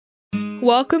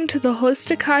Welcome to the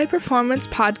Holistic High Performance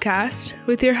Podcast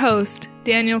with your host,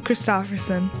 Daniel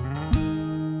Christofferson.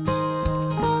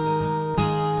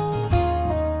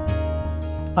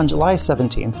 On July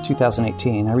 17th,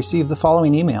 2018, I received the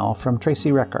following email from Tracy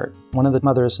Reckart, one of the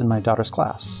mothers in my daughter's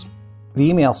class. The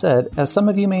email said, "As some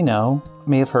of you may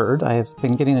have heard, I have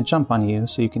been getting a jump on you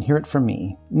so you can hear it from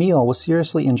me. Neil was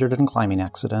seriously injured in a climbing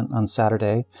accident on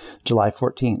Saturday, July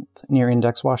 14th, near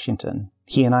Index, Washington.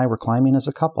 He and I were climbing as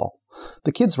a couple.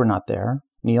 The kids were not there.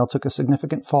 Neil took a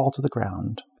significant fall to the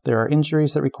ground. There are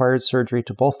injuries that required surgery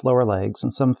to both lower legs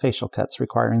and some facial cuts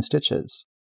requiring stitches.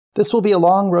 This will be a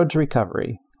long road to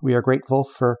recovery. We are grateful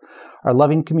for our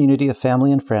loving community of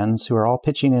family and friends who are all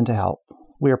pitching in to help.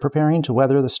 We are preparing to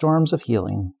weather the storms of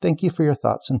healing. Thank you for your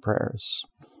thoughts and prayers."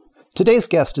 Today's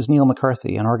guest is Neil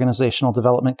McCarthy, an organizational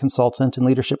development consultant and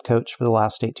leadership coach for the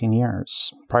last 18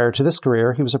 years. Prior to this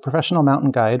career, he was a professional mountain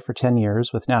guide for 10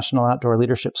 years with National Outdoor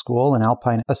Leadership School and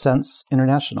Alpine Ascents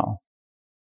International.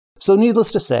 So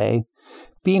needless to say,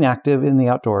 being active in the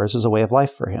outdoors is a way of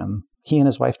life for him. He and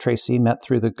his wife Tracy met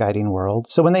through the guiding world.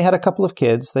 So when they had a couple of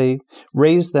kids, they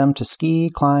raised them to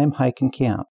ski, climb, hike, and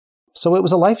camp. So it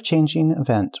was a life-changing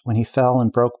event when he fell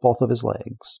and broke both of his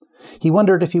legs. He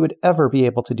wondered if he would ever be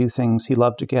able to do things he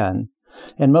loved again,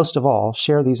 and most of all,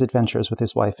 share these adventures with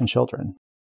his wife and children.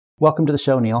 Welcome to the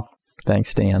show, Neil.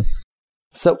 Thanks, Dan.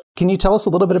 So can you tell us a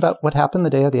little bit about what happened the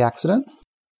day of the accident?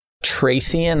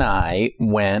 Tracy and I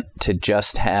went to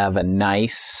just have a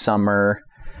nice summer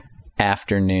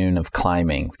afternoon of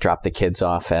climbing. Dropped the kids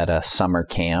off at a summer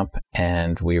camp,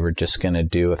 and we were just going to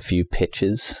do a few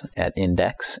pitches at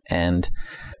Index. And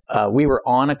we were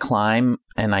on a climb,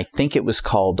 and I think it was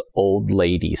called Old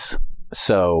Ladies.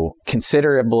 So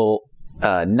considerable,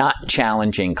 not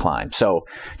challenging climb. So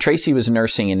Tracy was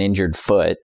nursing an injured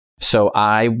foot. So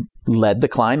I led the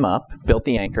climb up, built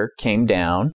the anchor, came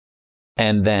down.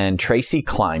 And then Tracy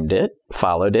climbed it,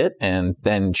 followed it, and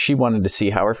then she wanted to see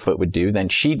how her foot would do. Then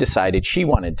she decided she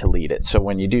wanted to lead it. So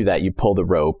when you do that, you pull the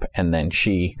rope, and then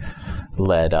she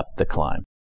led up the climb.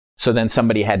 So then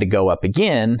somebody had to go up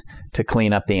again to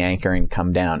clean up the anchor and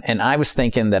come down. And I was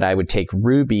thinking that I would take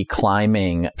Ruby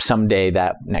climbing someday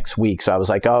that next week. So I was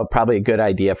like, oh, probably a good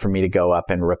idea for me to go up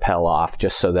and rappel off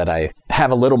just so that I have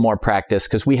a little more practice,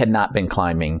 because we had not been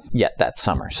climbing yet that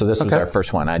summer. So this was our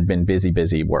first one. I'd been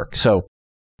busy work. So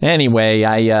anyway,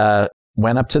 I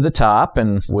went up to the top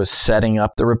and was setting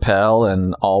up the rappel,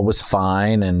 and all was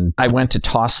fine. And I went to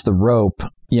toss the rope.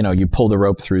 You know, you pull the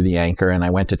rope through the anchor, and I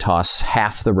went to toss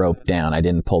half the rope down. I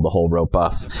didn't pull the whole rope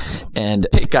off, and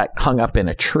it got hung up in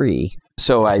a tree.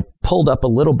 So I pulled up a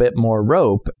little bit more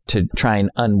rope to try and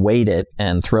unweight it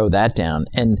and throw that down.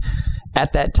 And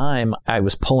at that time, I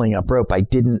was pulling up rope. I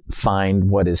didn't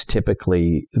find what is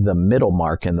typically the middle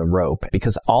mark in the rope,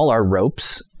 because all our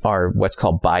ropes are what's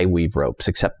called bi-weave ropes,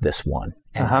 except this one.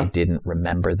 And I didn't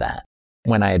remember that.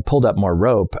 When I had pulled up more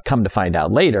rope, come to find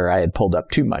out later, I had pulled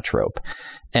up too much rope.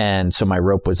 And so my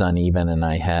rope was uneven, and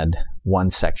I had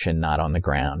one section not on the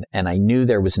ground. And I knew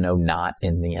there was no knot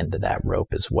in the end of that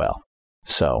rope as well.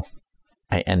 So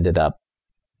I ended up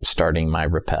starting my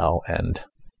rappel and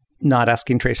not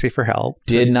asking Tracy for help.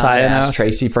 Did not ask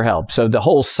Tracy for help. So the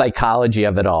whole psychology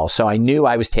of it all. So I knew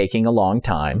I was taking a long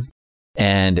time.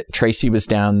 And Tracy was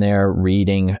down there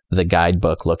reading the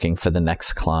guidebook, looking for the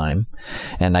next climb.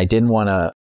 And I didn't want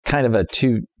to, kind of a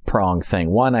two-pronged thing.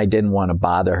 One, I didn't want to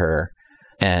bother her.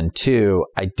 And two,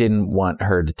 I didn't want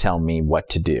her to tell me what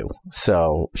to do.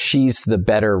 So she's the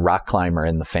better rock climber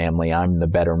in the family. I'm the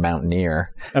better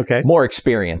mountaineer. Okay. More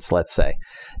experience, let's say.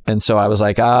 And so I was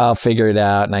like, I'll figure it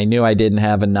out. And I knew I didn't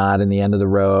have a knot in the end of the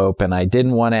rope. And I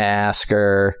didn't want to ask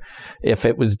her if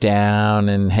it was down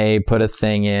and, hey, put a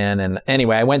thing in. And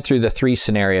anyway, I went through the 3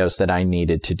 scenarios that I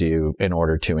needed to do in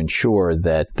order to ensure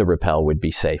that the rappel would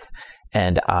be safe.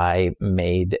 And I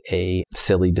made a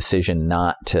silly decision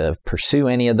not to pursue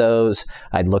any of those.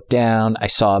 I looked down. I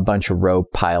saw a bunch of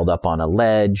rope piled up on a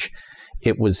ledge.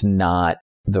 It was not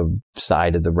the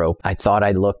side of the rope. I thought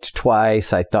I looked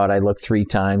twice. I thought I looked 3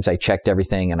 times. I checked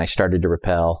everything, and I started to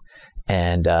rappel.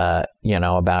 And,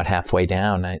 about halfway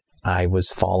down, I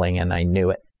was falling, and I knew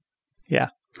it. Yeah.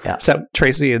 So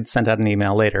Tracy had sent out an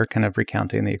email later kind of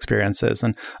recounting the experiences.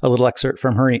 And a little excerpt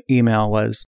from her email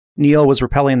was, Neil was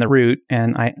rappelling the route,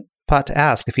 and I thought to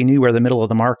ask if he knew where the middle of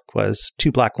the mark was 2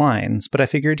 black lines, but I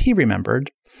figured he remembered.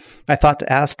 I thought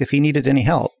to ask if he needed any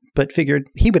help, but figured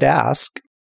he would ask.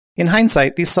 In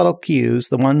hindsight, these subtle cues,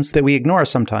 the ones that we ignore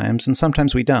sometimes and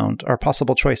sometimes we don't, are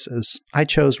possible choices. I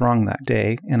chose wrong that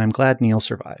day, and I'm glad Neil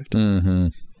survived. Mm-hmm.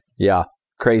 Yeah,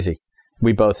 crazy.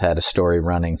 We both had a story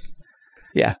running.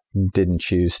 Yeah. Didn't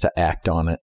choose to act on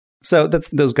it. So that's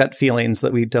those gut feelings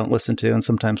that we don't listen to, and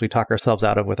sometimes we talk ourselves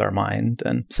out of with our mind.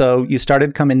 And so you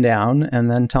started coming down, and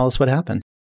then tell us what happened.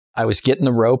 I was getting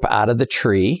the rope out of the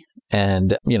tree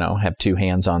and, have two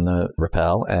hands on the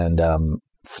rappel and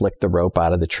flicked the rope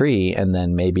out of the tree, and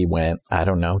then maybe went, I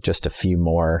don't know, just a few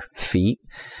more feet,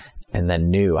 and then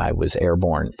knew I was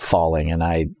airborne falling. And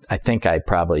I think I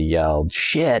probably yelled,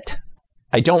 shit.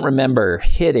 I don't remember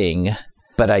hitting,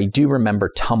 but I do remember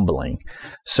tumbling.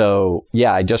 So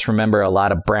yeah, I just remember a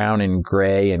lot of brown and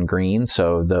gray and green.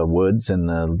 So the woods and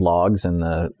the logs and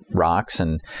the rocks.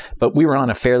 But we were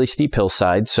on a fairly steep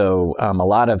hillside. So a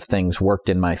lot of things worked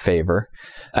in my favor.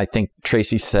 I think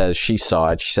Tracy says she saw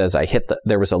it. She says I hit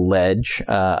there was a ledge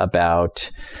about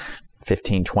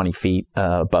 15, 20 feet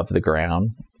above the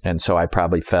ground. And so I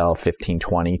probably fell 15,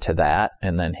 20 to that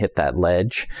and then hit that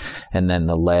ledge. And then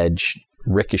the ledge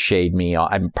ricocheted me.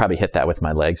 I probably hit that with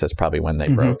my legs. That's probably when they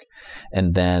broke.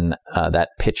 And then that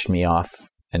pitched me off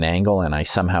an angle, and I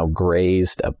somehow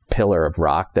grazed a pillar of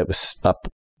rock that was up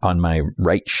on my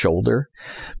right shoulder,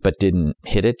 but didn't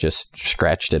hit it, just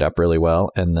scratched it up really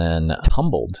well, and then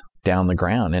tumbled down the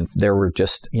ground. And there were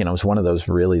just, it was one of those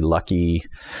really lucky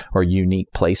or unique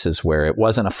places where it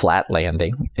wasn't a flat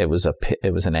landing. It was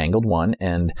an angled one,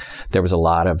 and there was a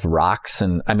lot of rocks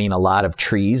and a lot of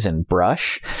trees and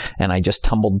brush. And I just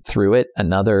tumbled through it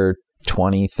another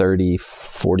 20, 30,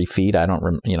 40 feet. I don't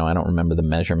remember the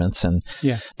measurements, and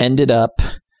ended up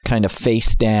kind of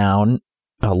face down.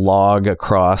 A log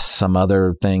across some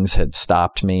other things had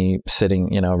stopped me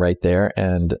sitting, right there.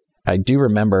 And I do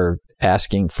remember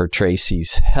asking for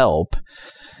Tracy's help,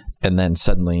 and then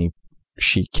suddenly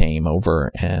she came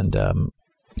over and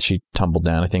she tumbled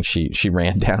down. I think she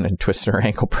ran down and twisted her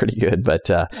ankle pretty good, but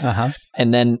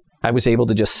and then I was able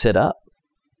to just sit up.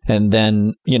 And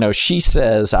then she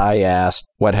says I asked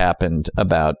what happened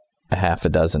about a half a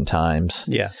dozen times.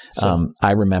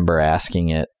 I remember asking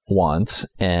it once,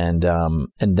 and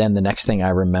then the next thing I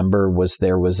remember was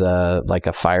there was a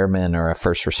fireman or a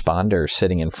first responder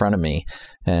sitting in front of me,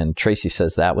 and Tracy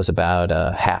says that was about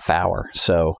a half hour.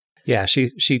 So yeah, she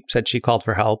said she called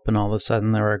for help, and all of a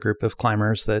sudden there were a group of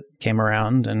climbers that came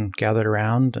around and gathered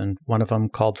around, and one of them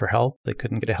called for help. They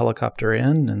couldn't get a helicopter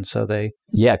in, and so they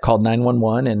called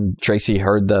 911, and Tracy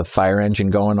heard the fire engine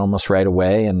going almost right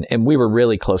away, and we were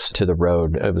really close to the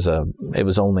road. It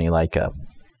was only like a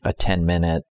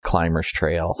 10-minute climber's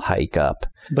trail hike up.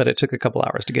 But it took a couple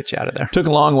hours to get you out of there. Took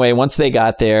a long way. Once they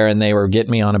got there and they were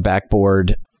getting me on a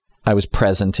backboard, I was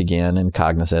present again and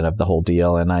cognizant of the whole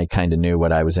deal. And I kind of knew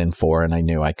what I was in for, and I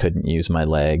knew I couldn't use my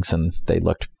legs, and they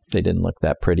didn't look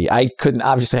that pretty. I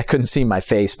couldn't see my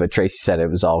face, but Tracy said it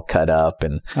was all cut up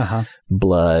and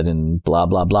blood and blah,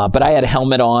 blah, blah. But I had a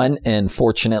helmet on, and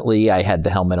fortunately I had the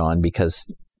helmet on because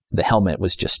the helmet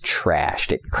was just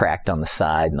trashed. It cracked on the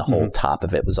side, and the whole top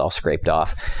of it was all scraped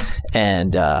off.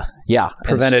 And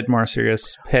prevented more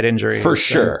serious head injury. For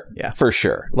sure. Yeah. For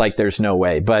sure. Like there's no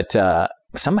way. But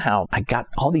somehow I got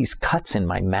all these cuts in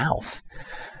my mouth.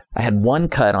 I had one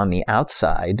cut on the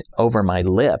outside over my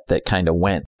lip that kind of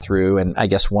went through, and I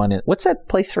guess what's that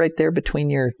place right there between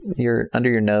your under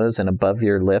your nose and above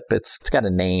your lip? It's got a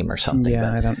name or something.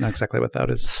 Yeah, I don't know exactly what that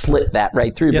is. Slit that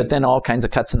right through, but then all kinds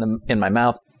of cuts in my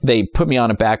mouth. They put me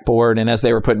on a backboard, and as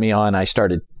they were putting me on, I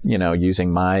started,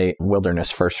 using my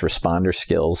wilderness first responder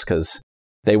skills, because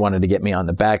they wanted to get me on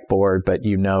the backboard, but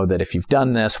that if you've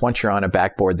done this, once you're on a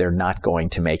backboard, they're not going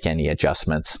to make any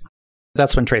adjustments.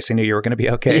 That's when Tracy knew you were going to be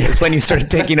okay. It's when you started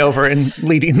taking over and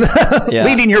leading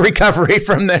your recovery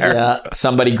from there. Yeah.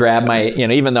 Somebody grabbed my,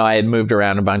 even though I had moved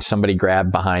around a bunch, somebody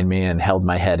grabbed behind me and held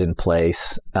my head in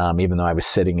place, even though I was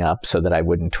sitting up, so that I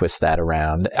wouldn't twist that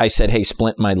around. I said, hey,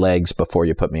 splint my legs before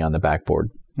you put me on the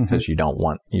backboard, because you're not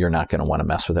going to want to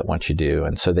mess with it once you do.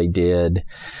 And so they did.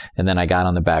 And then I got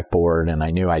on the backboard, and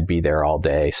I knew I'd be there all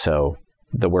day. So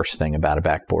the worst thing about a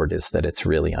backboard is that it's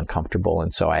really uncomfortable.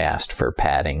 And so I asked for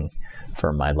padding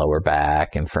for my lower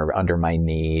back and for under my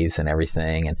knees and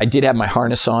everything. And I did have my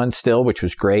harness on still, which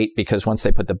was great, because once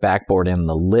they put the backboard in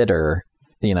the litter,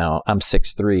 I'm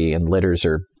 6'3", and litters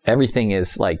everything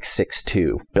is like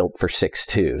 6'2", built for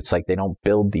 6'2". It's like they don't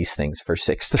build these things for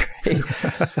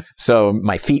 6'3". So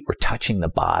my feet were touching the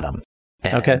bottom.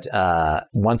 And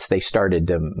once they started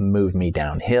to move me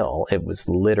downhill, it was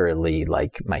literally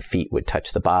like my feet would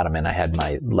touch the bottom, and I had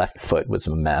my left foot was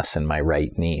a mess and my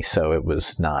right knee. So it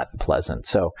was not pleasant.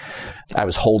 So I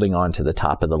was holding on to the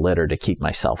top of the litter to keep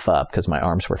myself up, because my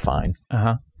arms were fine.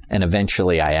 And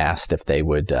eventually I asked if they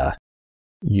would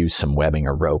use some webbing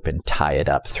or rope and tie it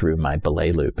up through my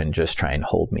belay loop and just try and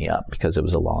hold me up, because it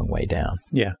was a long way down.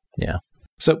 Yeah. Yeah.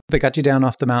 So they got you down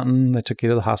off the mountain. They took you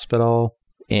to the hospital.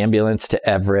 ambulance to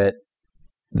Everett.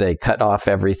 They cut off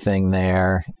everything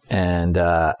there. And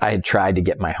I had tried to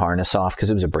get my harness off because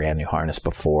it was a brand new harness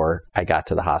before I got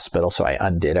to the hospital. So I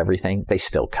undid everything. They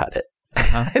still cut it.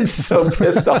 I'm so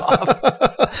pissed off.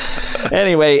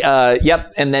 Anyway, yep.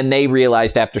 And then they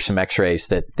realized after some x-rays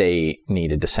that they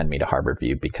needed to send me to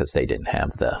Harborview because they didn't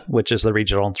have which is the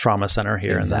regional trauma center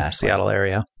here in the Seattle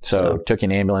area. So took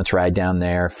an ambulance ride down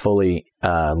there, fully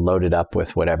loaded up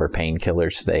with whatever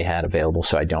painkillers they had available.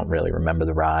 So I don't really remember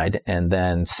the ride. And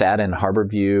then sat in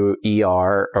Harborview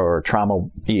ER or trauma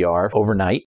ER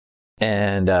overnight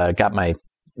and got my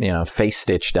face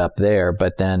stitched up there,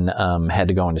 but then had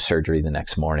to go into surgery the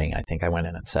next morning. I think I went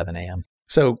in at 7 a.m.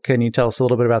 So can you tell us a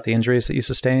little bit about the injuries that you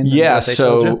sustained? Yeah,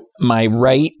 so my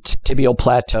right tibial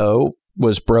plateau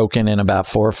was broken in about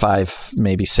 4 or 5,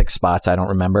 maybe 6 spots. I don't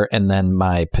remember. And then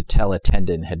my patella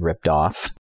tendon had ripped off.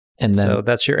 And then so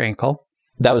that's your ankle.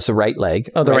 That was the right leg.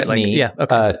 Oh, the right leg. Knee, yeah.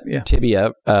 Okay.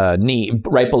 Tibia, knee,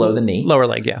 right below the knee. Lower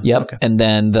leg. Yeah. Yep. Okay. And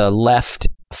then the left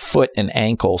foot and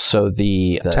ankle. So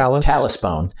the talus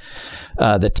bone,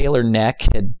 the talar neck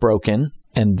had broken,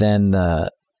 and then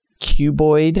the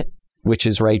cuboid, which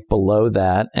is right below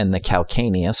that, and the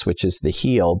calcaneus, which is the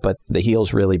heel, but the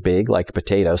heel's really big, like a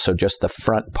potato. So just the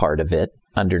front part of it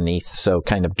underneath. So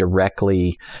kind of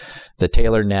directly the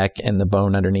talar neck and the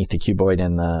bone underneath the cuboid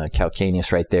and the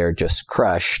calcaneus right there just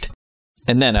crushed.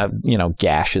 And then,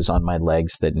 gashes on my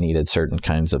legs that needed certain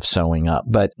kinds of sewing up,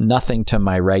 but nothing to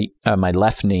my my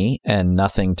left knee and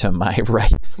nothing to my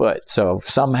right foot. So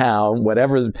somehow,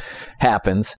 whatever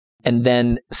happens, and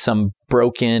then some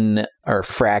broken or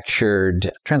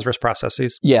fractured transverse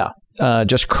processes. Yeah.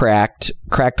 Just cracked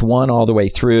one all the way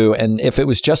through. And if it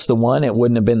was just the one, it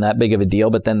wouldn't have been that big of a deal.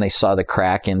 But then they saw the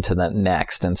crack into the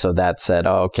next. And so that said,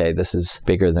 oh, okay, this is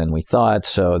bigger than we thought.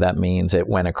 So that means it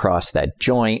went across that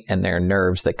joint, and there are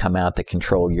nerves that come out that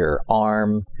control your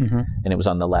arm. Mm-hmm. And it was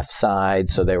on the left side.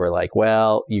 So they were like,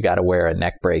 well, you got to wear a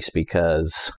neck brace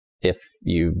because if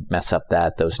you mess up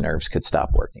those nerves could stop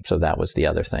working. So that was the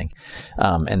other thing.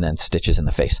 And then stitches in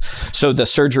the face. So the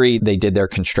surgery, they did their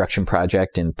construction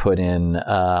project and put in,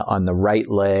 on the right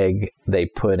leg, they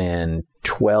put in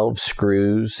 12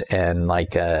 screws and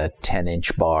like a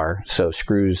 10-inch bar. So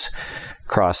screws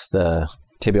across the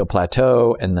tibial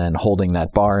plateau and then holding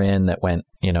that bar in that went,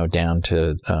 down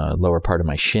to lower part of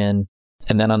my shin.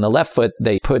 And then on the left foot,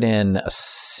 they put in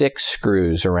 6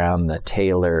 screws around the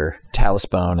talus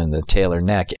bone and the talar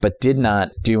neck, but did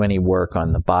not do any work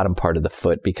on the bottom part of the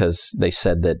foot because they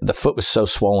said that the foot was so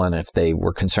swollen, if they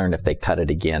were concerned if they cut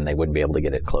it again, they wouldn't be able to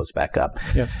get it closed back up.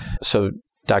 Yeah. So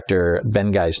Dr.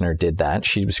 Ben Geisner did that.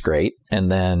 She was great.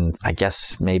 And then I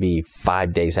guess maybe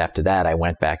 5 days after that, I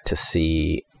went back to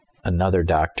see another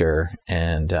doctor,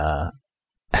 and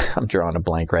I'm drawing a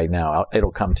blank right now. It'll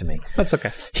come to me. That's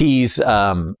okay. He's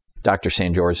Dr.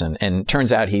 Sanjorzen, and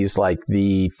turns out he's like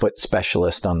the foot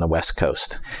specialist on the West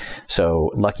Coast. So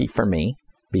lucky for me,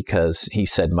 because he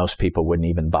said most people wouldn't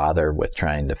even bother with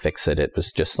trying to fix it. It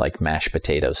was just like mashed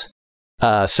potatoes.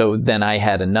 So then I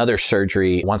had another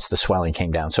surgery once the swelling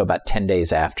came down. So about 10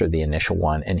 days after the initial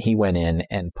one, and he went in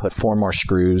and put 4 more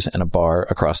screws and a bar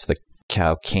across the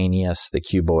calcaneus, the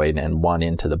cuboid, and 1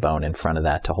 into the bone in front of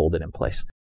that to hold it in place.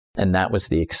 And that was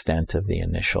the extent of the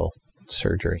initial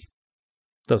surgery.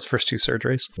 Those first 2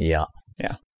 surgeries? Yeah.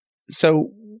 Yeah. So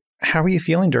how are you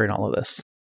feeling during all of this?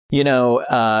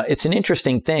 It's an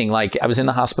interesting thing. Like, I was in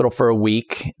the hospital for a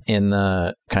week in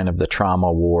the kind of the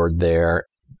trauma ward there.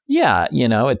 Yeah.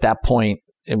 At that point,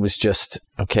 it was just,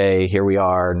 okay, here we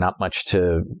are, not much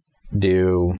to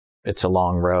do. It's a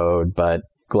long road, but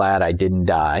glad I didn't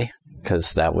die,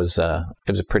 because it was a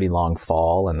pretty long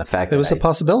fall. And the fact that it was a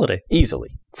possibility. Easily,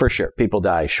 for sure. People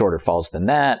die shorter falls than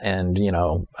that. And,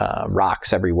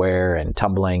 rocks everywhere and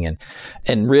tumbling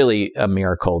and really a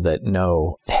miracle that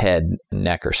no head,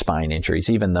 neck, or spine injuries,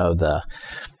 even though the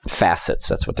facets,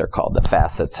 that's what they're called, the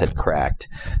facets had cracked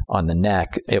on the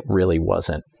neck. It really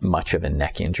wasn't much of a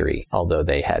neck injury, although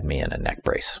they had me in a neck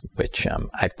brace, which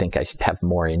I think I have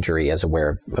more injury as a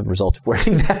result of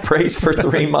wearing that brace for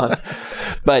 3 months.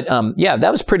 But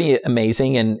that was pretty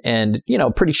amazing and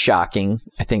pretty shocking.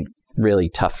 I think really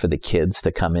tough for the kids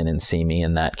to come in and see me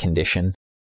in that condition.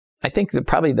 I think that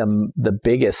probably the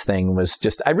biggest thing was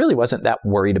just, I really wasn't that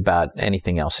worried about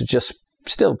anything else. It's just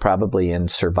still probably in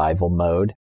survival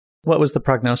mode. What was the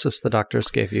prognosis the doctors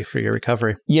gave you for your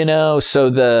recovery?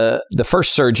 So the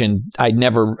first surgeon I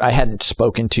hadn't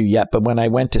spoken to yet, but when I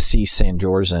went to see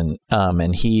Sanjorzen,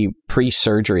 and he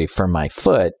pre-surgery for my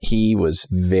foot, he was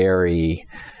very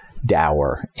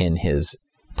dour in his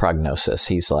prognosis.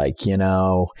 He's like,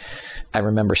 I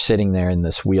remember sitting there in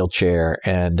this wheelchair,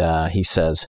 and he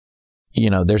says,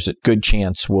 there's a good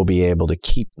chance we'll be able to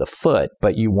keep the foot,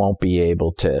 but you won't be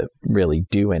able to really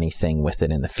do anything with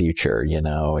it in the future,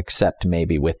 except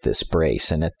maybe with this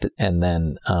brace. And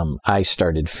then I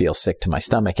started to feel sick to my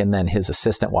stomach. And then his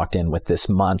assistant walked in with this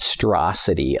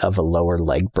monstrosity of a lower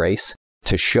leg brace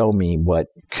to show me what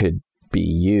could be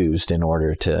used in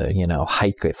order to,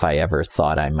 hike if I ever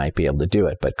thought I might be able to do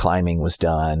it. But climbing was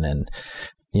done, and,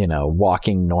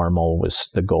 walking normal was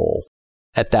the goal.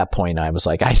 At that point, I was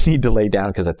like, I need to lay down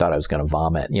because I thought I was going to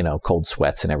vomit, cold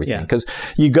sweats and everything. Because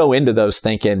you go into those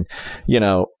thinking,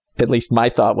 at least my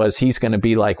thought was he's going to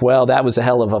be like, well, that was a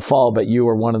hell of a fall, but you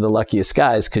were one of the luckiest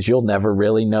guys because you'll never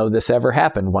really know this ever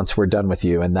happened once we're done with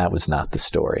you. And that was not the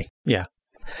story. Yeah.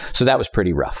 So that was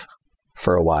pretty rough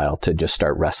for a while to just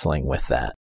start wrestling with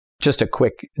that. Just a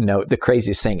quick note, the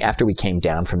craziest thing, after we came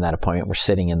down from that appointment, we're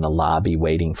sitting in the lobby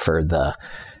waiting for the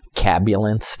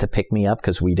cabulance to pick me up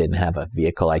because we didn't have a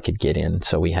vehicle I could get in.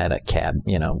 So we had a cab,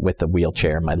 with the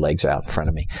wheelchair, my legs are out in front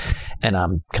of me. And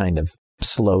I'm kind of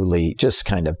slowly, just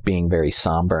kind of being very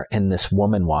somber. And this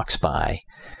woman walks by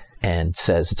and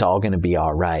says, it's all going to be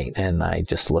all right. And I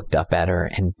just looked up at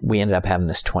her, and we ended up having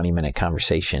this 20-minute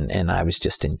conversation. And I was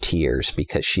just in tears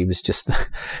because she was just,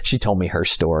 she told me her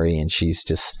story, and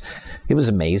it was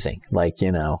amazing. Like,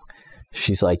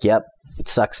 she's like, yep, it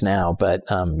sucks now, but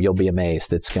you'll be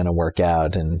amazed. It's going to work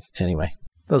out. And anyway.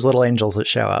 Those little angels that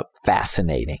show up.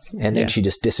 Fascinating. And then she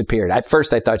just disappeared. At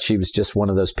first, I thought she was just one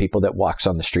of those people that walks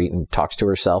on the street and talks to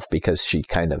herself because she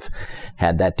kind of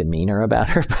had that demeanor about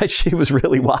her, but she was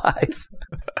really wise.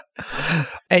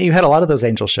 And you had a lot of those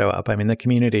angels show up. I mean, the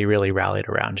community really rallied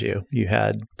around you. You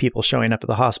had people showing up at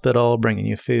the hospital, bringing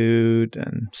you food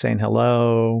and saying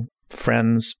hello.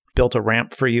 Friends built a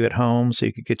ramp for you at home so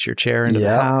you could get your chair into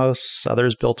the house.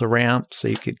 Others built a ramp so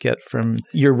you could get from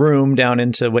your room down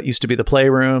into what used to be the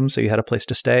playroom, so you had a place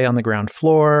to stay on the ground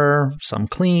floor. Some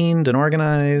cleaned and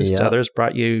organized. Others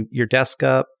brought you your desk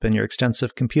up and your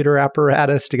extensive computer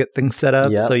apparatus to get things set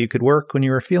up so you could work when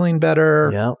you were feeling better.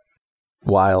 Yeah.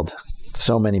 Wild.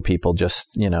 So many people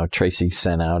just, Tracy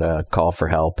sent out a call for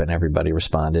help and everybody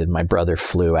responded. My brother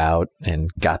flew out and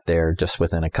got there just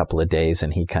within a couple of days,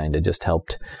 and he kind of just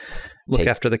helped look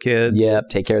after the kids. Yep,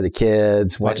 take care of the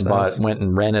kids. Went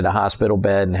and rented a hospital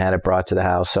bed and had it brought to the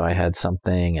house, so I had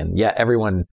something. And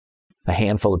everyone, a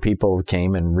handful of people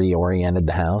came and reoriented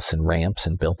the house and ramps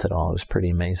and built it all. It was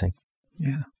pretty amazing.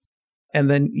 Yeah. And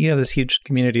then you have this huge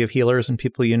community of healers and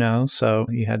people so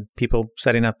you had people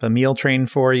setting up a meal train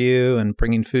for you and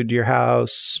bringing food to your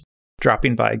house,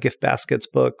 dropping by gift baskets,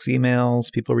 books, emails,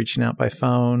 people reaching out by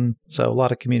phone. So a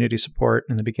lot of community support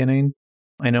in the beginning.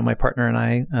 I know my partner and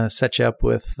I set you up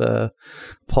with the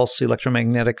pulse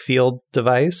electromagnetic field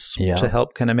device to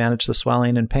help kind of manage the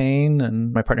swelling and pain.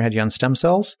 And my partner had you on stem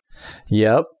cells.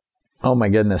 Yep. Oh, my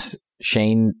goodness.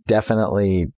 Shane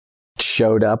definitely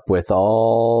showed up with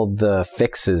all the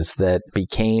fixes that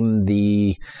became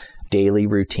the daily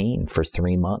routine for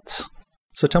 3 months.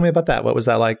 So tell me about that. What was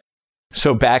that like?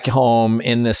 So back home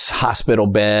in this hospital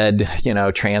bed,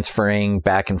 transferring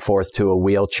back and forth to a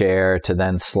wheelchair to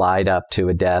then slide up to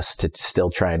a desk to still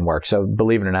try and work. So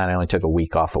believe it or not, I only took a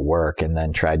week off of work and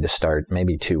then tried to start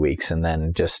maybe 2 weeks, and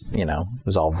then just, it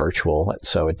was all virtual.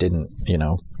 So it didn't,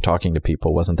 talking to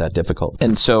people wasn't that difficult.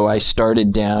 And so I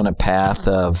started down a path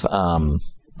of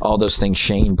all those things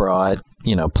Shane brought,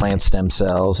 plant stem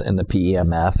cells and the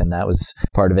PEMF, and that was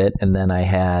part of it. And then I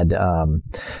had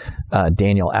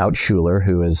Daniel Outschuler,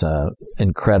 who is an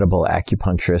incredible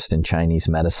acupuncturist and Chinese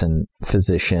medicine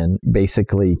physician,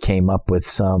 basically came up with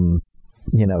some,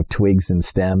 twigs and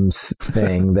stems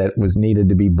thing that was needed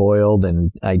to be boiled. And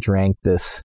I drank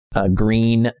this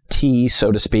green tea,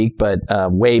 so to speak, but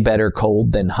way better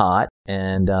cold than hot.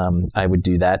 And I would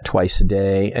do that twice a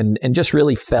day and just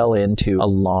really fell into a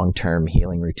long-term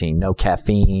healing routine. No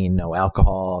caffeine, no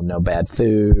alcohol, no bad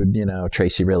food.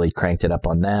 Tracy really cranked it up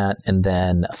on that. And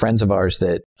then friends of ours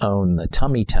that own the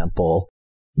Tummy Temple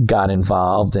got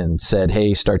involved and said,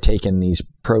 hey, start taking these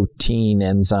protein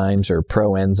enzymes or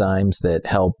proenzymes that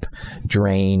help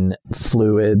drain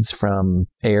fluids from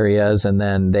areas. And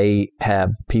then they have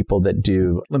people that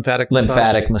do lymphatic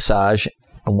massage.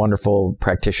 A wonderful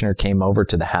practitioner came over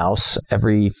to the house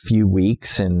every few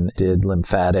weeks and did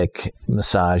lymphatic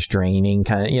massage draining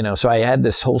so I had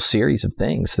this whole series of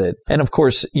things and of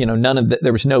course, none of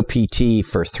there was no PT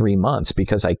for 3 months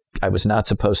because I was not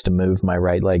supposed to move my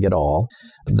right leg at all.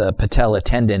 The patella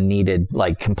tendon needed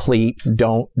complete,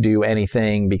 don't do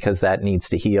anything because that needs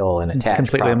to heal and attach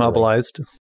completely properly. Immobilized.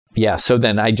 Yeah. So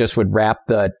then I just would wrap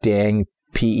the dang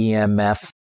PEMF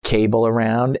cable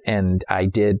around, and I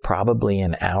did probably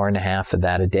an hour and a half of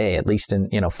that a day, at least in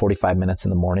 45 minutes in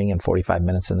the morning and 45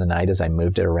 minutes in the night as I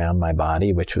moved it around my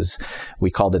body, which was, we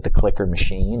called it the clicker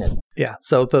machine. And yeah,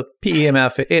 so the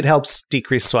PEMF, it helps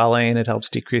decrease swelling, it helps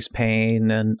decrease pain,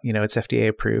 and it's FDA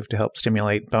approved to help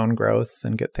stimulate bone growth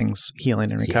and get things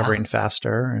healing and recovering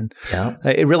faster. And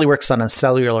it really works on a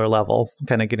cellular level,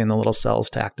 kind of getting the little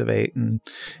cells to activate and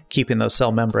keeping those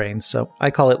cell membranes. So I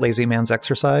call it lazy man's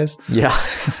exercise. Yeah.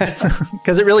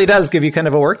 Because it really does give you kind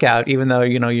of a workout, even though,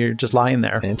 you're just lying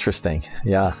there. Interesting.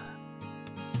 Yeah.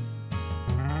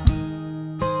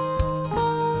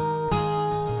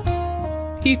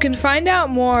 You can find out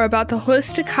more about the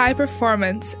Holistic High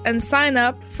Performance and sign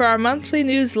up for our monthly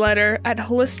newsletter at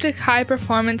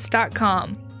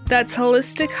holistichighperformance.com. That's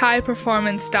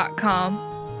holistichighperformance.com.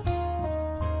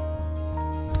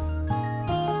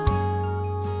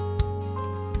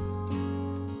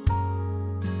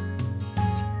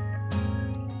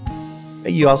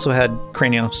 You also had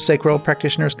craniosacral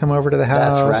practitioners come over to the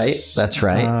house. That's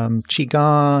right.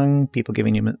 Qigong, people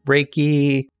giving you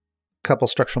Reiki, couple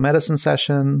structural medicine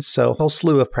sessions. So a whole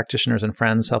slew of practitioners and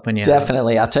friends helping you.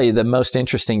 Definitely. I'll tell you, the most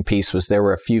interesting piece was there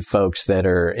were a few folks that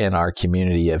are in our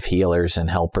community of healers and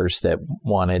helpers that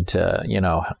wanted to,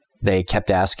 they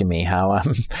kept asking me how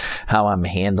I'm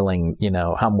handling,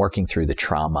 how I'm working through the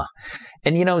trauma.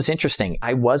 And, it was interesting.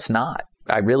 I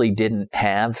really didn't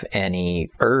have any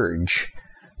urge.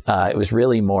 It was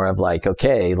really more of like,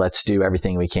 okay, let's do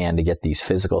everything we can to get these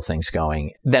physical things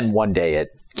going. Then one day it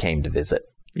came to visit.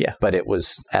 Yeah. But it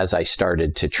was as I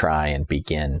started to try and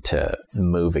begin to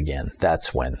move again,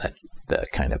 that's when the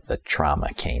kind of the trauma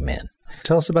came in.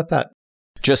 Tell us about that.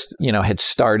 Just, had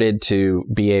started to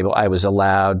be able, I was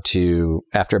allowed to,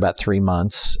 after about 3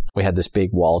 months, we had this big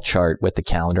wall chart with the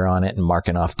calendar on it and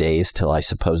marking off days till I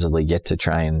supposedly get to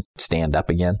try and stand up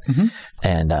again. Mm-hmm.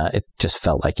 And it just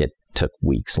felt like it took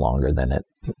weeks longer than it,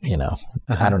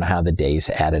 I don't know how the days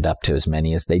added up to as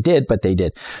many as they did, but they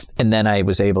did. And then I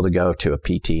was able to go to a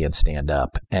PT and stand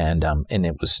up, and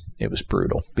it was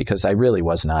brutal because I really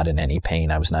was not in any pain.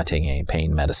 I was not taking any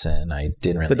pain medicine. I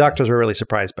didn't really. The doctors were really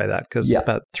surprised by that because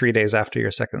about 3 days after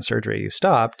your second surgery, you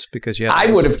stopped because you had.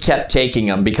 I would have kept taking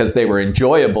them because they were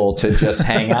enjoyable to just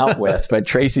hang out with. But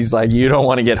Tracy's like, you don't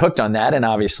want to get hooked on that, and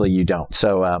obviously you don't.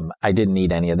 So I didn't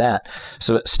need any of that.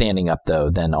 So standing up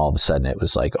though, then all of a sudden it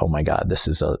was like, oh my God, this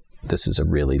is a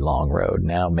really long road.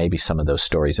 Now maybe some of those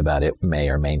stories about it may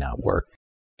or may not work.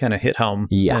 Kind of hit home.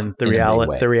 Yeah. And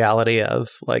the reality of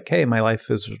like, hey, my life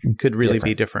could really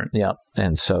be different. Yeah.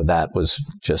 And so that was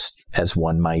just, as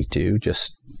one might do,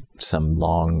 just some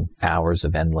long hours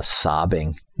of endless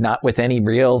sobbing, not with any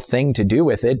real thing to do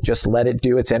with it. Just let it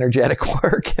do its energetic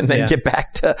work and then get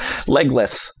back to leg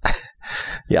lifts.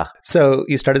 Yeah. So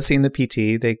you started seeing the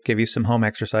PT. They give you some home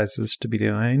exercises to be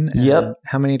doing. Yep.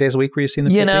 How many days a week were you seeing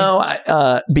the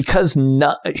PT? Because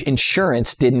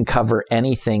insurance didn't cover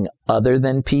anything other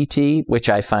than PT, which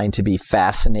I find to be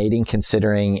fascinating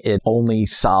considering it only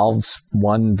solves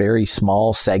one very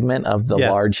small segment of the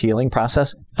large healing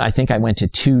process. I think I went to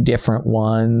 2 different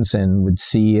ones and would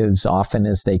see as often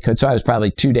as they could. So I was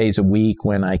probably 2 days a week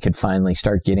when I could finally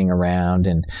start getting around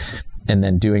and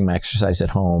then doing my exercise at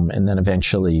home, and then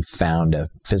eventually found a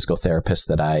physical therapist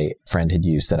that friend had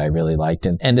used that I really liked,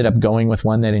 and ended up going with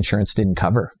one that insurance didn't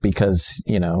cover because,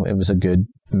 it was a good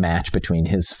match between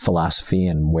his philosophy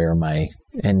and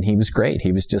and he was great.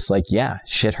 He was just like, yeah,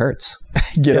 shit hurts.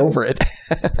 Get over it.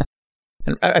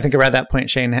 And I think around that point,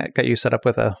 Shane got you set up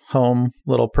with a home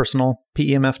little personal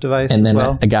PEMF device and as then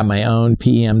well. I got my own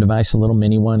PEM device, a little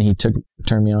mini one. He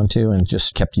turned me on to and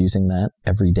just kept using that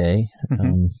every day.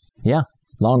 Mm-hmm.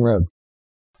 Long road.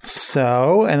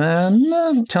 So, and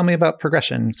then tell me about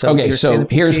progression. So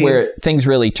here's where things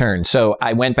really turned. So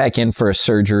I went back in for a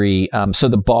surgery. So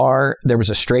there was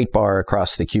a straight bar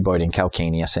across the cuboid and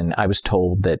calcaneus, and I was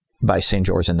told that by St.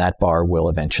 George, and that bar will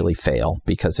eventually fail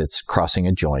because it's crossing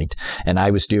a joint. And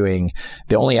I was doing,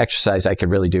 the only exercise I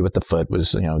could really do with the foot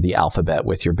was, the alphabet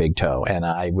with your big toe. And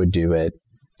I would do it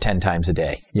 10 times a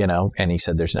day, and he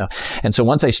said there's no. And so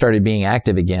once I started being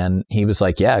active again, he was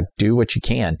like, yeah, do what you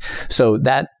can. So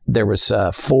there was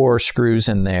 4 screws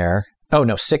in there. Oh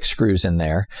no, 6 screws in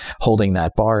there holding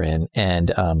that bar in.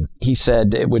 And he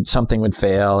said something would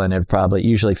fail, and it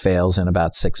usually fails in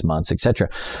about 6 months, etc.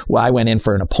 Well, I went in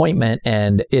for an appointment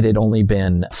and it had only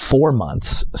been 4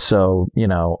 months. So,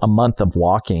 a month of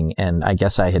walking, and I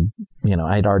guess I had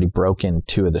already broken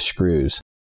 2 of the screws.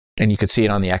 And you could see it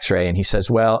on the x-ray. And he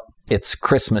says, well, it's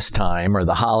Christmas time or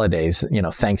the holidays,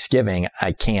 Thanksgiving.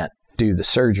 I can't do the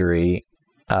surgery.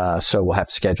 So we'll have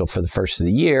to schedule for the first of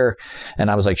the year.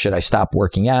 And I was like, should I stop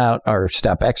working out or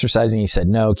stop exercising? He said,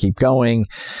 no, keep going.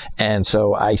 And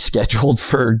so I scheduled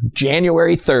for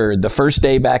January 3rd, the first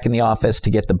day back in the office,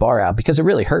 to get the bar out because it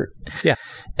really hurt. Yeah.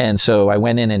 And so I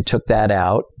went in and took that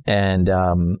out, and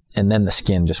then the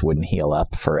skin just wouldn't heal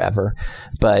up forever.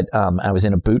 But I was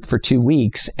in a boot for 2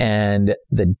 weeks, and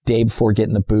the day before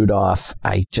getting the boot off,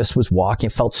 I just was walking.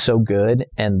 It felt so good.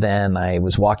 And then I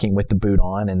was walking with the boot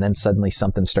on, and then suddenly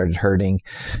something started hurting.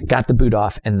 Got the boot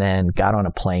off, and then got on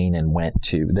a plane and went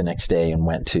to the next day and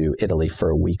went to Italy for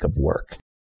a week of work.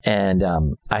 And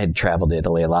I had traveled to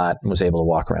Italy a lot and was able to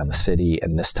walk around the city.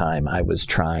 And this time I was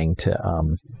trying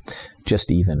to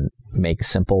just even make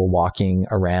simple walking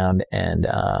around. And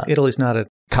Italy's not a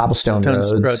cobblestone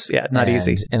roads. Yeah, not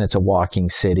easy. And it's a walking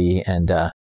city. And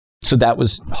so that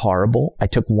was horrible. I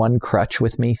took one crutch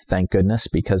with me, thank goodness,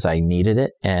 because I needed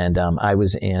it. And I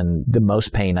was in the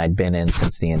most pain I'd been in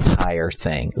since the entire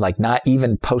thing, like not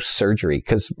even post-surgery,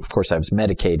 because of course I was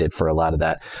medicated for a lot of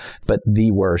that, but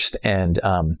the worst. And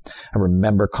I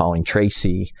remember calling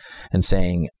Tracy and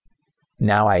saying,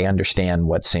 now I understand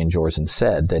what St. Georgeson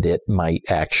said, that it might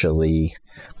actually...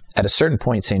 At a certain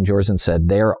point, St. Georgeson said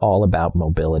they're all about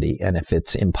mobility. And if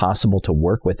it's impossible to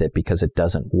work with it because it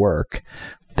doesn't work,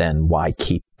 then why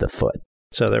keep the foot?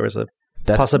 So there was a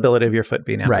possibility of your foot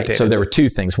being amputated. Right. So there were two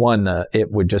things. One,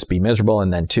 it would just be miserable.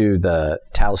 And then two, the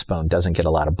talus bone doesn't get a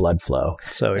lot of blood flow.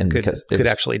 So it could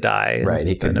actually die. Right.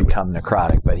 It could become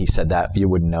necrotic. But he said that you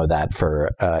wouldn't know that for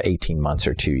 18 months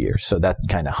or 2 years. So that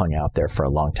kind of hung out there for a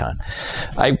long time.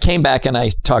 I came back and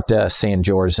I talked to St.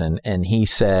 Georgeson, and he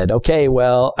said, okay,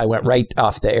 well, I went right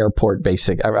off the airport,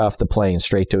 off the plane,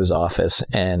 straight to his office.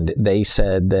 And they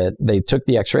said that they took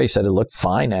the x-ray, said it looked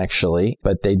fine, actually,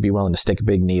 but they'd be willing to stick a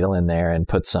big needle in there and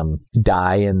put some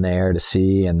dye in there to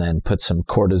see, and then put some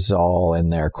cortisol in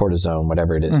there, cortisone,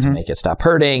 whatever it is, to make it stop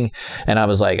hurting. And I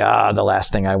was like, the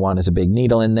last thing I want is a big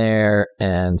needle in there.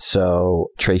 And so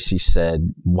Tracy said,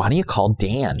 why don't you call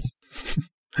Dan?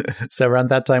 So around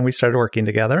that time, we started working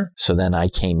together. So then I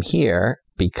came here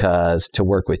to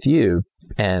work with you.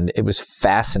 And it was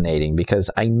fascinating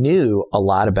because I knew a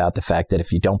lot about the fact that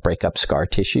if you don't break up scar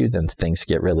tissue, then things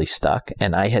get really stuck.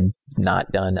 And I had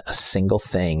not done a single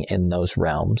thing in those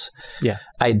realms. Yeah.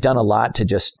 I had done a lot to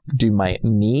just do my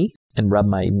knee and rub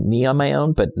my knee on my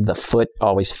own, but the foot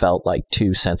always felt like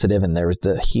too sensitive, and there was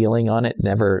the healing on it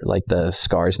never, like the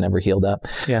scars never healed up.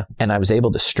 Yeah. And I was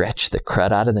able to stretch the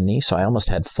crud out of the knee, so I almost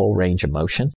had full range of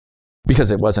motion.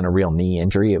 Because it wasn't a real knee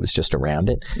injury, it was just around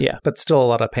it. Yeah, but still a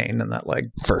lot of pain in that leg.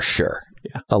 For sure.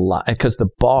 Yeah. A lot. Because the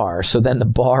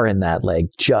bar in that leg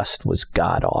just was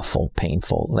god-awful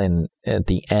painful. And at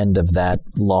the end of that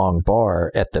long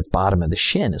bar, at the bottom of the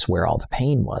shin is where all the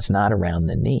pain was, not around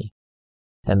the knee.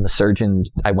 And the surgeon,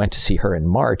 I went to see her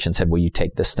in March and said, will you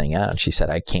take this thing out? And she said,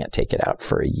 I can't take it out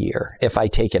for a year. If I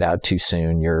take it out too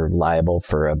soon, you're liable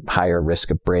for a higher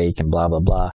risk of break and blah, blah,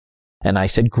 blah. And I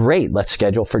said, great, let's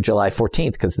schedule for July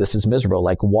 14th because this is miserable.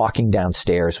 Like walking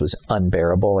downstairs was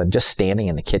unbearable, and just standing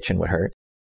in the kitchen would hurt.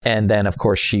 And then, of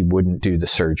course, she wouldn't do the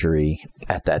surgery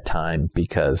at that time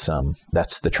because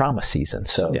that's the trauma season.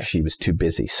 So She was too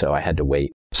busy. So I had to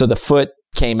wait. So the foot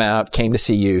came to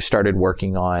see you, started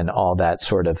working on all that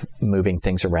sort of moving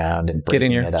things around and breaking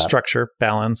getting your structure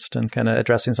balanced and kind of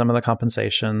addressing some of the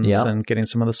compensations and getting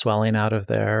some of the swelling out of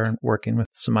there, and working with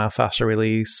some myofascial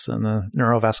release and the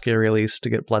neurovascular release to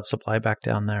get blood supply back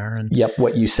down there. And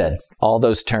what you said, all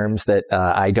those terms that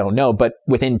I don't know, but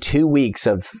within 2 weeks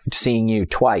of seeing you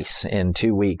twice in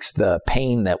 2 weeks, the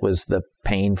pain that was the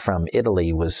pain from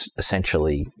Italy was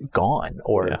essentially gone,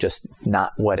 or just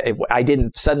not what I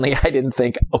didn't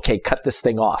think, okay, cut this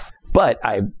thing off. But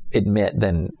I admit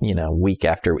then, week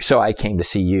after week. So I came to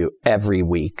see you every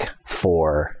week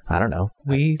for, I don't know,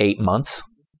 8 months.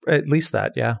 At least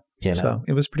that. Yeah. So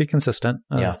it was pretty consistent.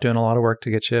 Doing a lot of work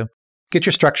to get your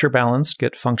structure balanced,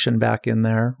 get function back in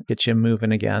there, get you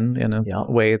moving again in a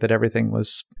way that everything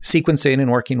was sequencing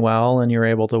and working well, and you're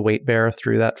able to weight bear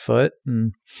through that foot.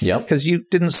 Because you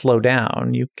didn't slow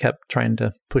down. You kept trying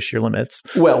to push your limits.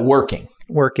 Well, working.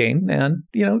 And,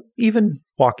 even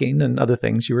walking and other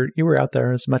things, you were out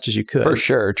there as much as you could. For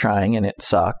sure, trying, and it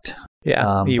sucked.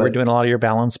 Yeah, you were doing a lot of your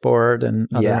balance board and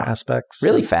other aspects.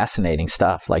 Really fascinating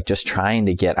stuff, like just trying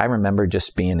to I remember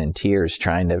just being in tears,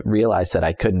 trying to realize that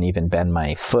I couldn't even bend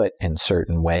my foot in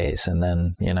certain ways. And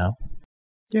then,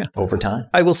 over time.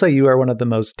 I will say you are one of the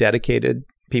most dedicated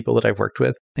people that I've worked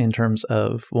with in terms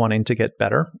of wanting to get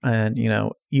better and,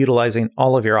 utilizing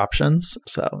all of your options.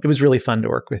 So it was really fun to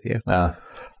work with you.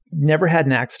 Never had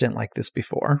an accident like this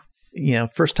before.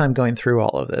 First time going through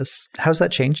all of this. How's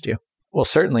that changed you? Well,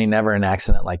 certainly never an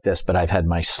accident like this, but I've had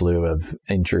my slew of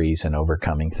injuries and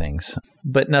overcoming things.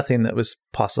 But nothing that was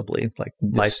possibly like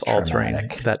life-altering,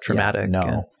 that traumatic. Yeah,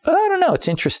 no. I don't know. It's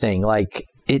interesting. Like,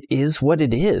 it is what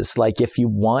it is. Like, if you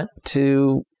want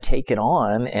to take it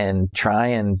on and try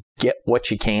and get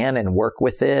what you can and work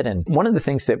with it. And one of the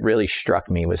things that really struck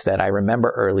me was that I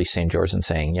remember early St. George's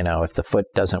saying, you know, if the foot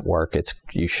doesn't work,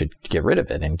 you should get rid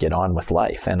of it and get on with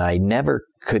life. And I never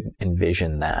could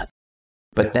envision that.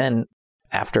 But then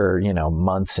after, you know,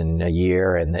 months and a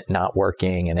year and it not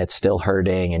working and it's still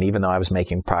hurting. And even though I was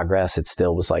making progress, it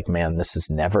still was like, man, this is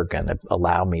never going to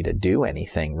allow me to do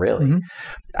anything really. Mm-hmm.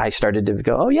 I started to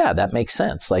go, oh yeah, that makes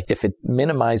sense. Like if it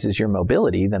minimizes your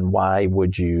mobility, then why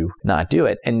would you not do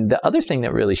it? And the other thing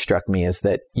that really struck me is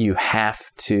that you have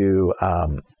to,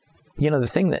 the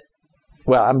thing that,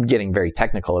 well, I'm getting very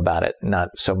technical about it, not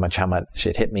so much how much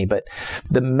it hit me, but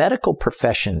the medical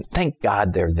profession, thank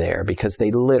God they're there because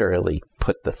they literally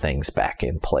put the things back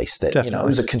in place that, Definitely. It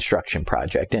was a construction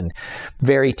project and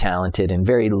very talented and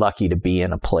very lucky to be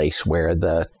in a place where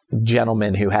the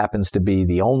gentleman who happens to be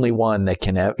the only one that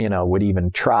can, would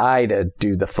even try to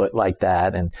do the foot like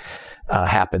that and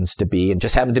happened to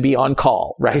be on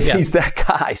call, right? Yeah. He's that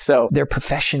guy. So their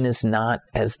profession is not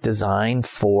as designed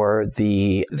for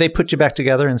They put you back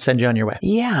together and send you on your way.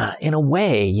 Yeah, in a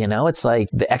way, it's like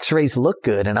the x-rays look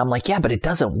good and I'm like, yeah, but it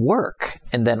doesn't work.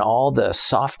 And then all the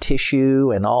soft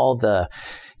tissue and all the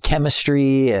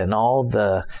chemistry and all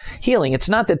the healing. It's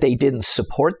not that they didn't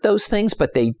support those things,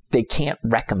 but they can't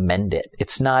recommend it.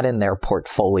 It's not in their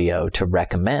portfolio to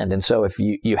recommend. And so if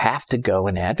you have to go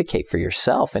and advocate for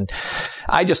yourself. And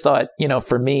I just thought,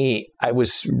 for me, I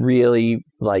was really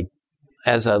like,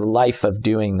 as a life of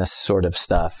doing this sort of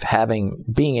stuff,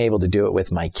 being able to do it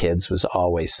with my kids was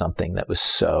always something that was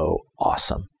so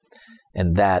awesome.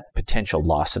 And that potential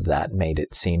loss of that made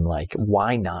it seem like,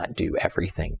 why not do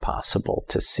everything possible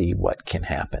to see what can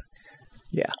happen?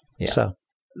 Yeah.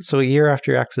 So a year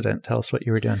after your accident, tell us what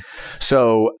you were doing.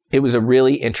 So it was a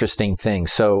really interesting thing.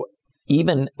 So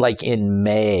even like in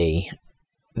May,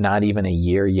 not even a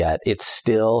year yet, it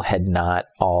still had not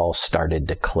all started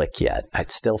to click yet. I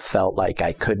still felt like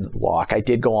I couldn't walk. I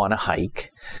did go on a hike.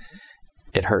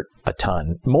 It hurt a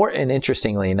ton. And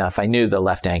interestingly enough, I knew the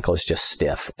left ankle is just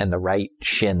stiff and the right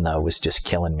shin though was just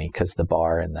killing me because the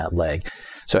bar and that leg.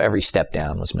 So every step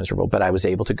down was miserable, but I was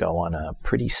able to go on a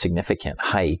pretty significant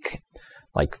hike,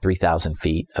 like 3,000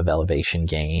 feet of elevation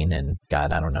gain and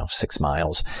 6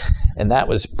 miles. And that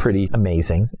was pretty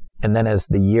amazing. And then as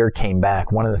the year came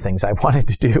back, one of the things I wanted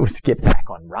to do was get back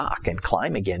on rock and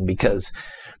climb again because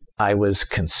I was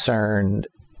concerned.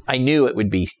 I knew it would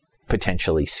be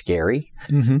potentially scary,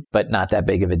 but not that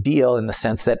big of a deal in the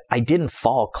sense that I didn't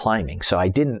fall climbing. So I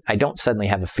don't suddenly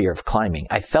have a fear of climbing.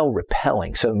 I fell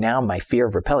rappelling. So now my fear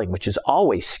of rappelling, which is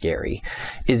always scary,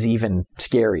 is even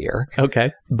scarier.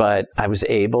 Okay. But I was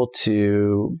able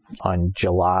to, on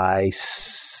July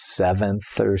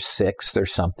 7th or 6th or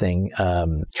something,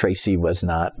 Tracy was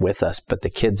not with us, but the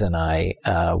kids and I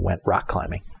went rock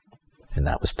climbing. And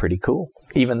that was pretty cool,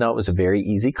 even though it was a very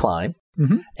easy climb.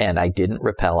 Mm-hmm. And I didn't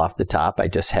rappel off the top. I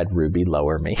just had Ruby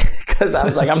lower me because I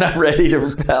was like, I'm not ready to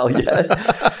rappel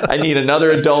yet. I need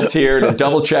another adult here to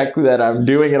double check that I'm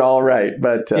doing it all right.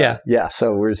 But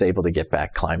so we was able to get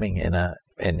back climbing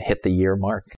and hit the year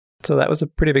mark. So that was a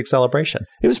pretty big celebration.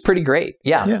 It was pretty great.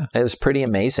 Yeah. It was pretty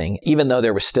amazing. Even though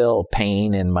there was still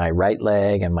pain in my right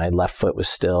leg and my left foot was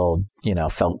still,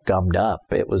 felt gummed up.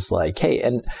 It was like, hey,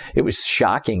 and it was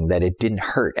shocking that it didn't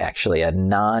hurt actually. A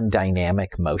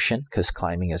non-dynamic motion, because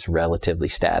climbing is relatively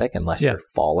static unless you're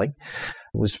falling.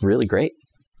 It was really great.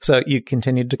 So you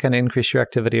continued to kind of increase your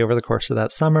activity over the course of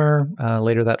that summer.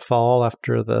 Later that fall,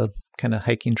 after the kind of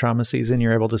hiking trauma season,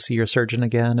 you're able to see your surgeon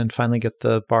again and finally get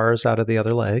the bars out of the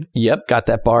other leg. Yep. Got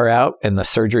that bar out and the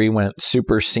surgery went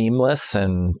super seamless.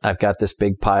 And I've got this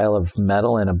big pile of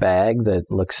metal in a bag that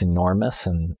looks enormous.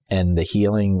 And the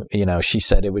healing, she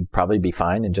said it would probably be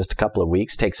fine in just a couple of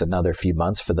weeks. Takes another few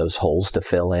months for those holes to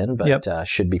fill in, but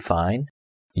should be fine.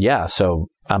 Yeah. So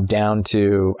I'm down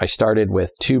to, I started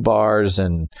with 2 bars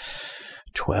and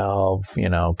 12,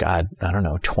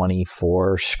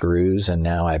 24 screws. And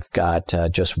now I've got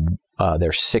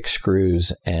there's 6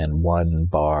 screws and 1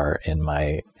 bar in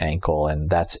my ankle, and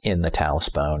that's in the talus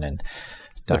bone. And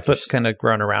the foot's kind of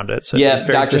grown around it. So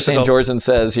Dr. St. George's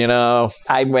says,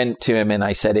 I went to him and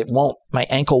I said, my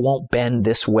ankle won't bend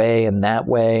this way and that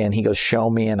way. And he goes, show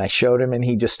me. And I showed him and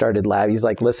he just started laughing. He's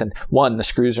like, listen, 1, the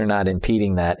screws are not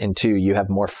impeding that. And 2, you have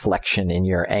more flexion in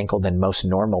your ankle than most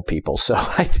normal people. So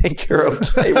I think you're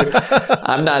okay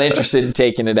I'm not interested in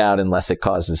taking it out unless it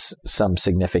causes some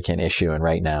significant issue. And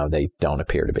right now they don't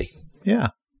appear to be. Yeah.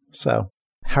 So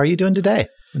how are you doing today?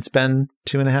 It's been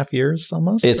 2.5 years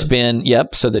almost. It's been,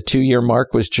 yep. So the 2-year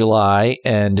mark was July,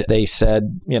 and they said,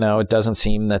 it doesn't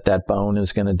seem that bone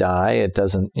is going to die. It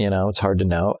doesn't, it's hard to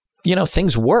know.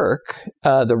 Things work.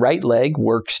 The right leg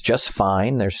works just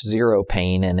fine. There's zero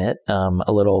pain in it.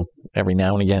 A little every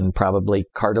now and again, probably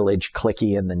cartilage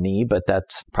clicky in the knee, but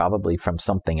that's probably from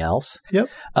something else. Yep.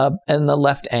 And the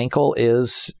left ankle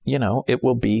is, it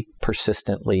will be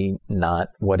persistently not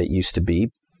what it used to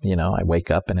be. I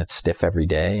wake up and it's stiff every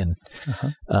day, and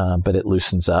but it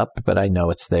loosens up. But I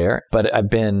know it's there. But I've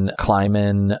been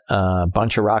climbing a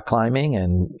bunch of rock climbing,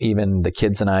 and even the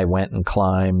kids and I went and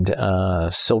climbed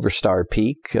Silver Star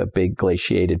Peak, a big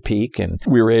glaciated peak, and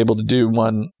we were able to do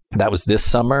one. That was this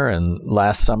summer, and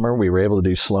last summer we were able to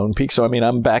do Sloan Peak. So,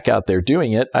 I'm back out there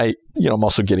doing it. I'm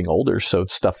also getting older, so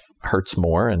stuff hurts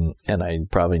more, and I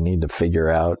probably need to figure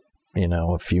out,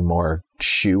 a few more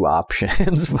shoe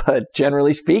options, but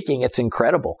generally speaking, it's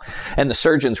incredible. And the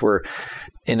surgeons were,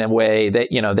 in a way that,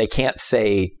 they can't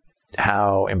say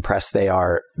how impressed they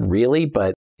are really,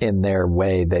 but in their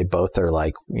way, they both are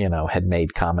like, had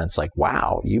made comments like,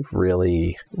 wow, you've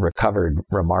really recovered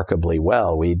remarkably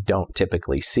well. We don't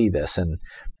typically see this.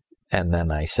 And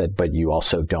then I said, but you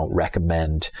also don't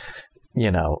recommend,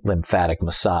 lymphatic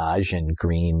massage and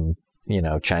green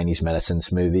Chinese medicine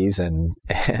smoothies and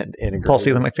integrated pulse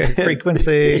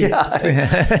frequency,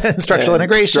 structural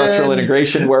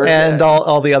integration work, and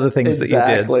all the other things that you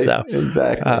did. So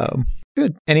exactly.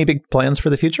 Good. Any big plans for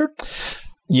the future?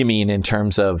 You mean in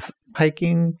terms of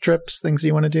hiking trips, things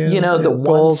you want to do? The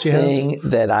one thing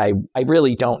that I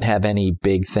really don't have any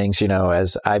big things,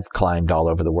 as I've climbed all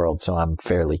over the world, so I'm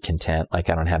fairly content. Like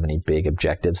I don't have any big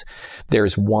objectives.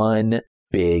 There's one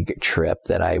big trip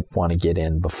that I want to get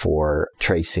in before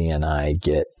Tracy and I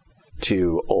get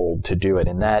too old to do it.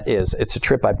 And that is, it's a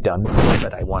trip I've done before,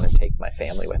 but I want to take my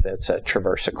family with it. It's a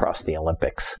traverse across the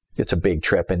Olympics. It's a big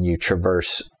trip, and you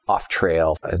traverse off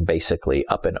trail and basically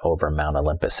up and over Mount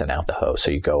Olympus and out the Hoh.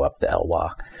 So you go up the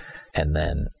Elwha and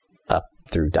then up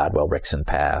through Dodwell-Rixon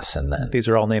Pass. And then these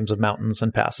are all names of mountains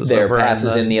and passes. There are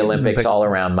passes in the Olympics all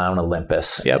around Mount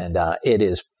Olympus. Yep. And it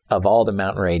is, of all the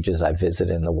mountain ranges I've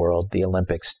visited in the world, the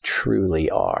Olympics truly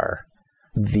are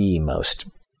the most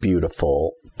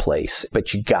beautiful place.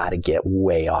 But you got to get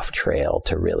way off trail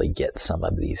to really get some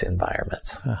of these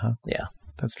environments. Yeah.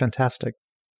 That's fantastic.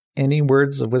 Any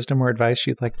words of wisdom or advice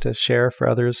you'd like to share for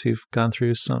others who've gone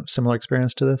through some similar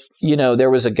experience to this? There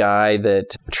was a guy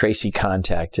that Tracy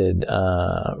contacted,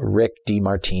 Rick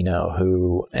DiMartino,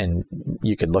 who, and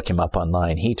you could look him up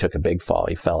online. He took a big fall.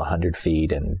 He fell 100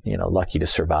 feet and, lucky to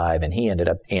survive. And he ended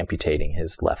up amputating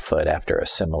his left foot after a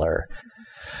similar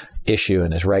issue,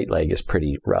 and his right leg is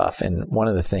pretty rough. And one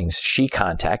of the things, she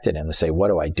contacted him to say, what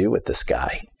do I do with this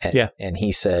guy? And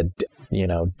he said,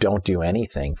 don't do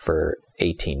anything for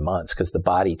 18 months because the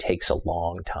body takes a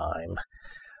long time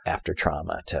after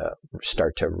trauma to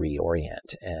start to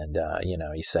reorient. And,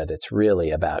 he said it's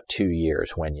really about 2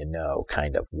 years when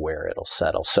kind of where it'll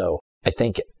settle. So I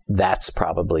think that's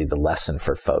probably the lesson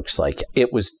for folks. Like,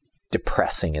 it was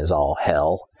depressing as all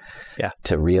hell. Yeah.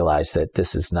 To realize that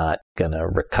this is not going to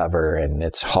recover and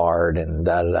it's hard and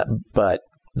but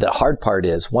the hard part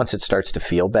is once it starts to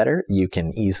feel better, you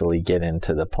can easily get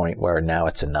into the point where now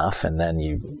it's enough, and then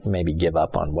you maybe give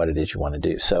up on what it is you want to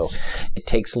do. So it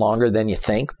takes longer than you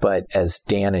think, but as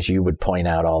you would point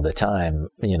out all the time,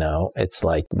 it's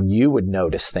like you would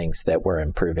notice things that were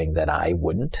improving that I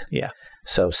wouldn't. Yeah.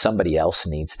 So somebody else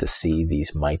needs to see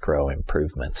these micro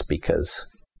improvements because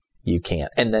you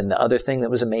can't. And then the other thing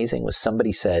that was amazing was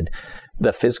somebody said,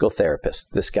 the physical therapist,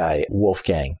 this guy,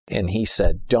 Wolfgang, and he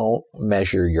said, don't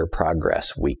measure your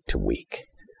progress week to week.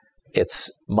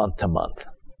 It's month to month.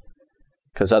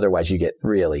 Because otherwise you get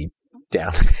really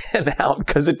down and out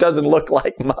because it doesn't look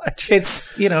like much.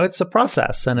 It's, it's a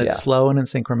process, and it's slow and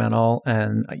it's incremental.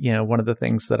 And, one of the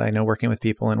things that I know working with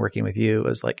people and working with you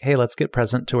is like, hey, let's get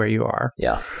present to where you are.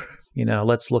 Yeah.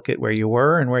 Let's look at where you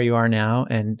were and where you are now.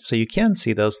 And so you can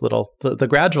see those the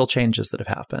gradual changes that have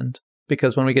happened.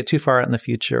 Because when we get too far out in the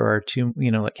future or too,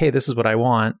 like, hey, this is what I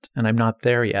want and I'm not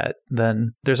there yet,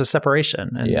 then there's a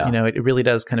separation. And, it really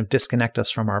does kind of disconnect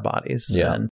us from our bodies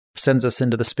and sends us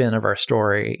into the spin of our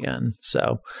story. And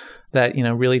so that,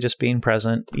 really just being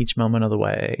present each moment of the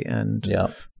way. And,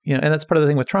 and that's part of the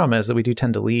thing with trauma is that we do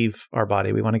tend to leave our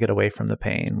body. We want to get away from the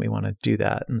pain. We want to do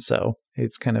that. And so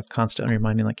it's kind of constantly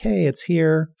reminding like, hey, it's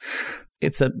here.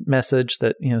 It's a message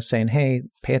that, saying, hey,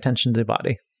 pay attention to the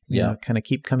body. Kind of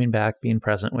keep coming back, being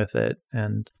present with it.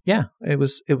 And it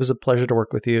was a pleasure to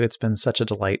work with you. It's been such a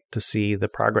delight to see the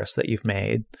progress that you've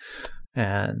made.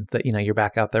 and that, you're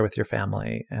back out there with your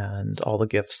family and all the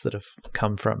gifts that have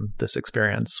come from this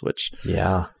experience, which,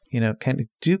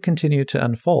 do continue to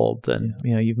unfold. And,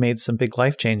 you've made some big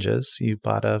life changes. You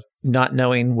bought not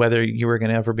knowing whether you were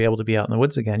going to ever be able to be out in the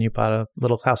woods again, you bought a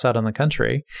little house out in the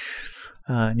country.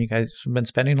 And you guys have been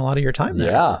spending a lot of your time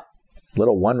there. Yeah.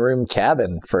 Little one-room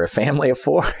cabin for a family of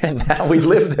 4, and now we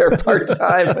live there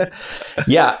part-time.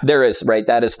 Yeah, there is, right?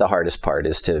 That is the hardest part,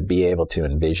 is to be able to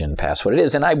envision past what it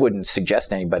is. And I wouldn't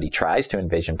suggest anybody tries to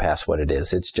envision past what it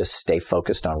is. It's just stay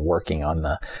focused on working on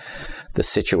the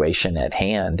situation at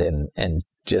hand. And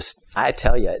just, I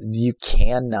tell you,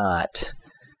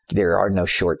 there are no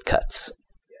shortcuts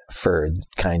for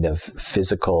kind of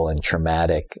physical and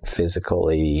traumatic,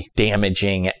 physically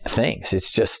damaging things.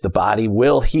 It's just the body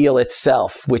will heal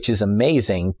itself, which is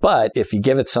amazing. But if you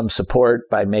give it some support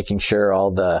by making sure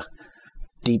all the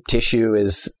deep tissue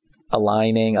is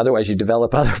aligning, otherwise you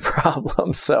develop other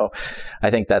problems. So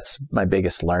I think that's my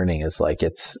biggest learning, is like,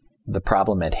 it's the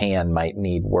problem at hand might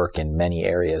need work in many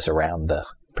areas around the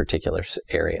particular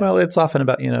area. Well, it's often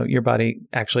about, your body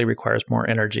actually requires more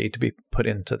energy to be put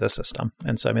into the system.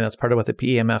 And so, that's part of what the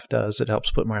PEMF does. It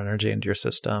helps put more energy into your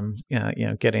system.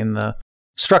 Getting the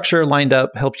structure lined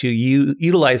up helps you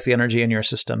utilize the energy in your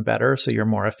system better. So you're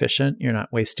more efficient. You're not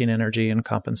wasting energy and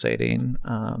compensating.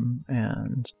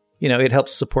 And it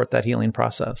helps support that healing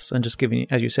process. And just giving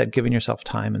yourself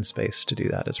time and space to do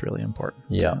that is really important.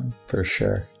 Yeah, for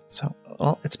sure. So,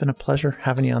 well, it's been a pleasure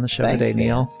having you on the show today,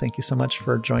 Neil. Thank you so much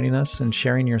for joining us and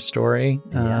sharing your story.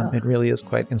 It really is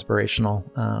quite inspirational,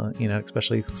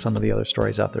 especially some of the other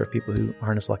stories out there of people who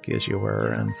aren't as lucky as you were.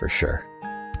 Yeah, and for sure.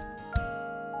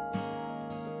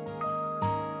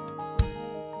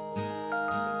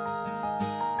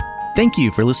 Thank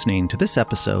you for listening to this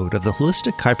episode of the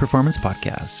Holistic High Performance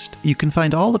Podcast. You can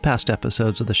find all the past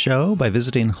episodes of the show by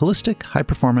visiting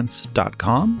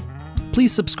holistichighperformance.com.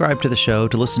 Please subscribe to the show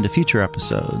to listen to future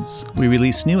episodes. We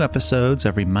release new episodes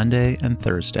every Monday and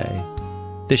Thursday.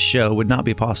 This show would not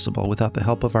be possible without the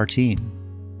help of our team.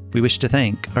 We wish to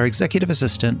thank our executive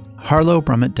assistant, Harlow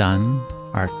Brummett Dunn,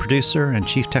 our producer and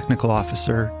chief technical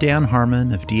officer, Dan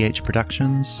Harmon of DH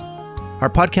Productions, our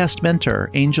podcast mentor,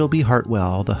 Angel B.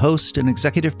 Hartwell, the host and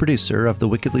executive producer of the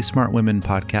Wickedly Smart Women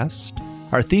podcast.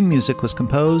 Our theme music was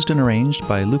composed and arranged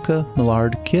by Luca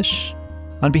Millard Kish.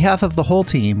 On behalf of the whole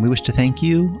team, we wish to thank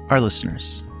you, our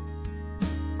listeners.